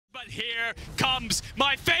But here comes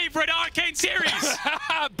my favorite arcane series!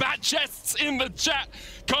 Bad chests in the chat.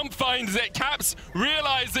 Comp finds it. Caps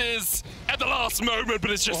realizes at the last moment,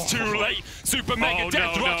 but it's just too late. Super Mega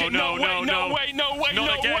Death Rocket. No way, no way, no way, no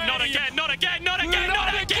way. Not again, not again, not again,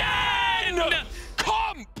 not again!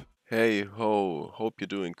 Comp! Hey ho, hope you're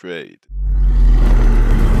doing great.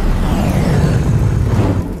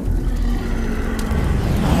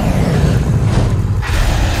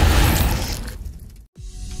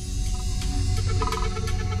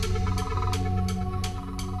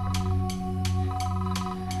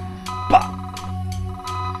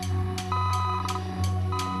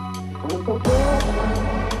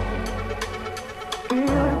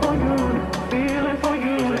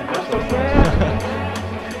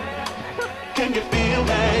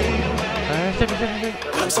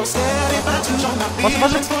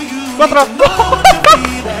 Masuk. 4.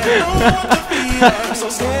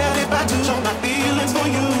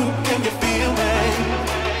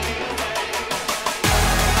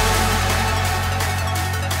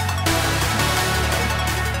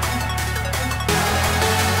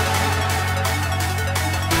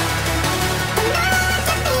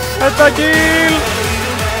 Headbangil!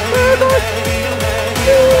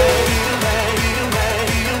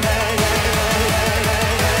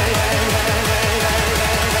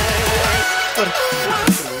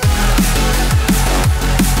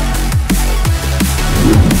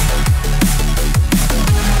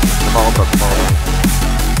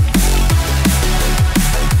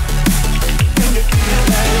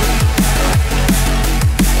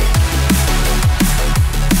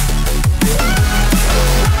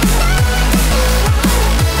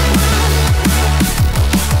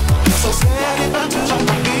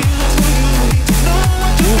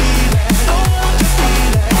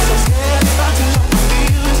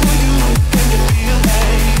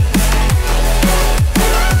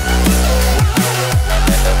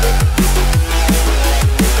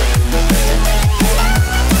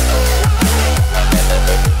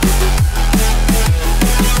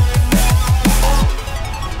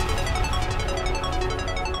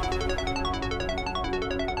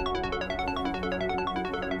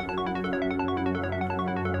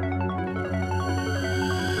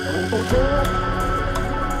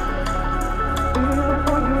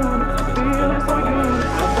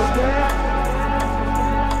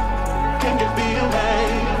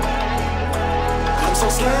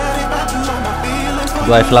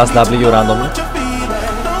 Do I flash W randomly?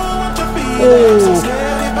 Oh.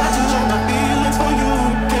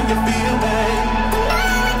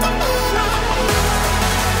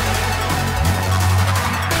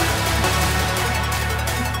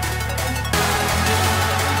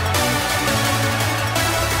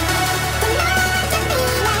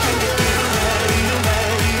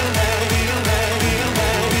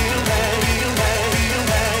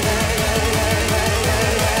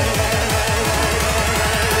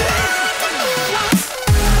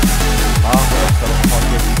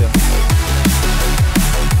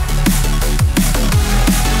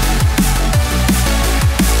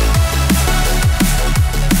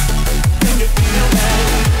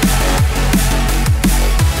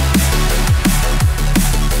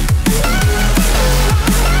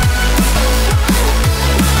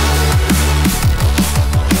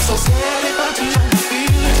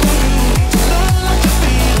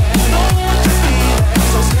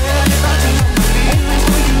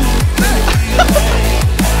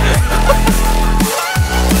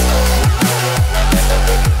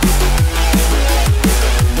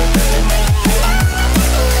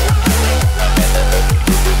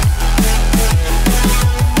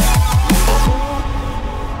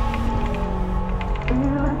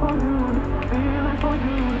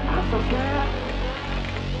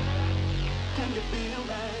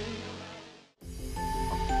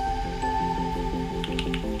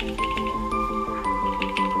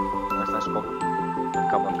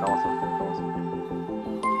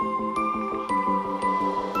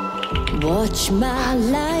 Watch my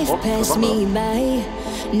life pass me by,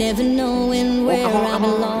 never knowing where I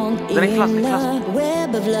belong in the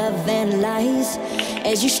web of love and lies.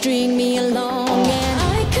 As you string me along, and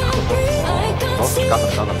I can't breathe, I can't see.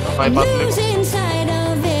 I'm losing sight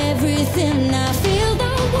of everything. I feel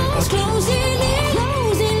the walls closing in,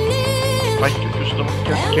 closing in. And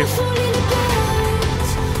I'm falling apart.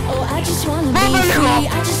 Oh, I just wanna be free.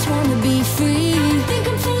 I just wanna be free. Think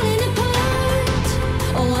I'm falling apart.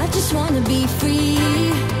 Oh, I just wanna be free,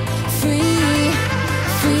 free,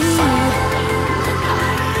 free.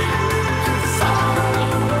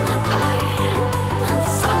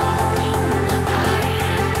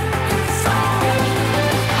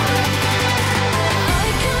 I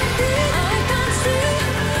can't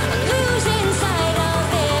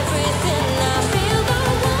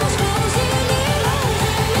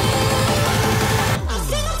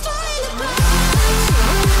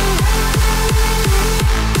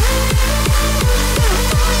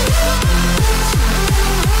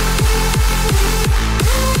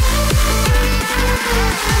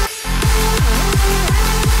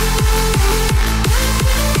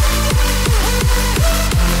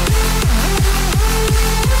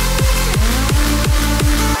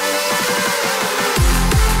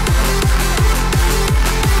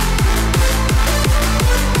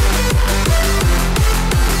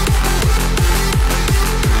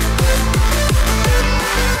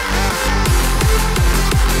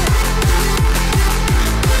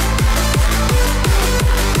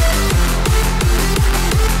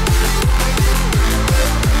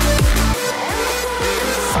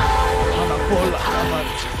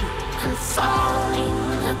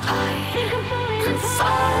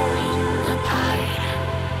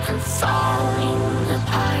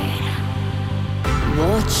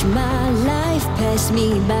my life pass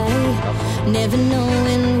me by, never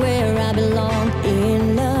knowing where I belong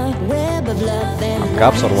in the web of love and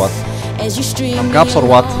Caps or what? as you stream I'm caps or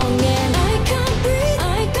what? and I can't breathe,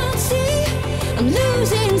 I can't see, I'm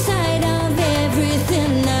losing sight of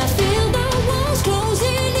everything. I feel the walls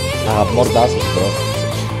closing in. I have more dashes, bro.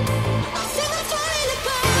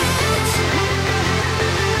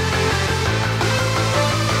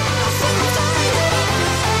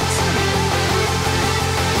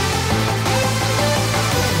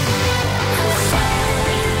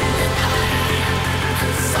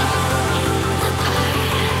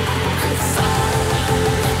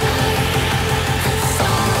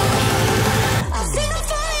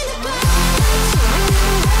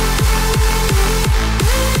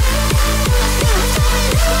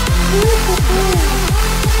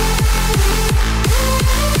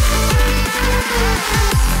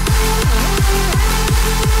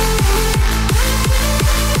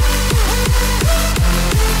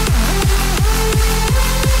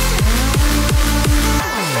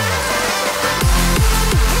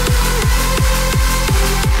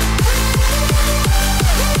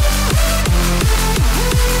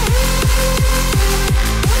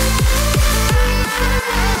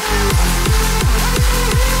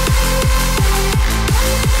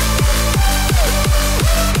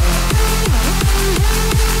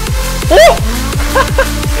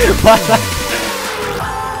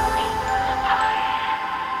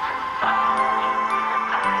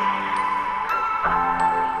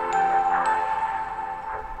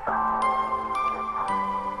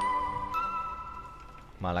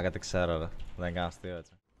 Μαλάκα, τι ξέρω ρε. Δεν κάνω αστείο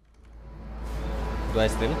έτσι. Do I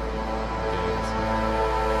still?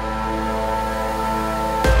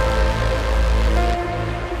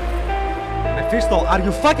 Mephisto, are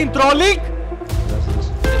you fucking trolling?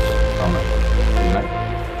 Πάμε. Ναι.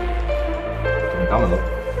 Κινητάμε εδώ.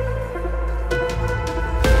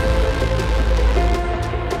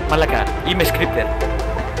 Μαλάκα, είμαι scripter.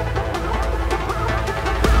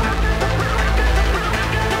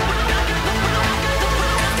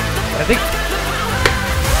 Ready?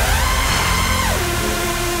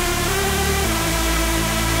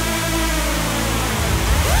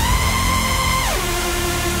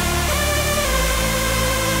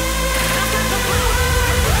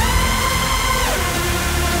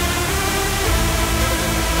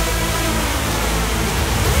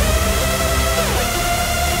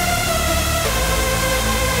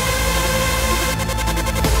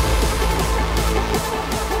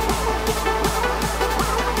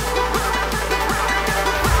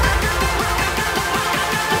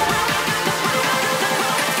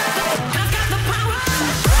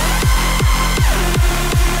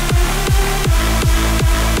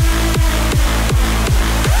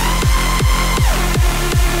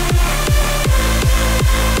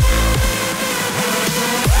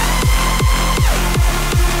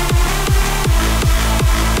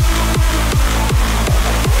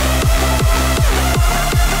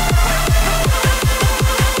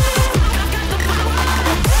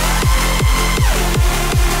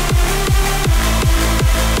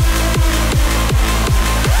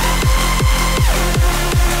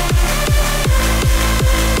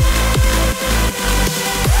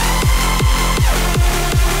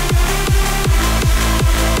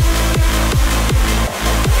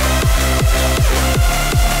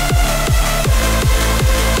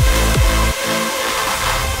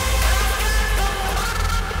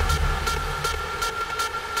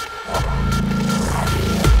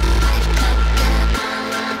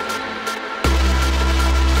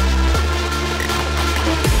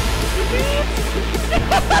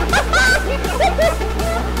 Ha ha ha!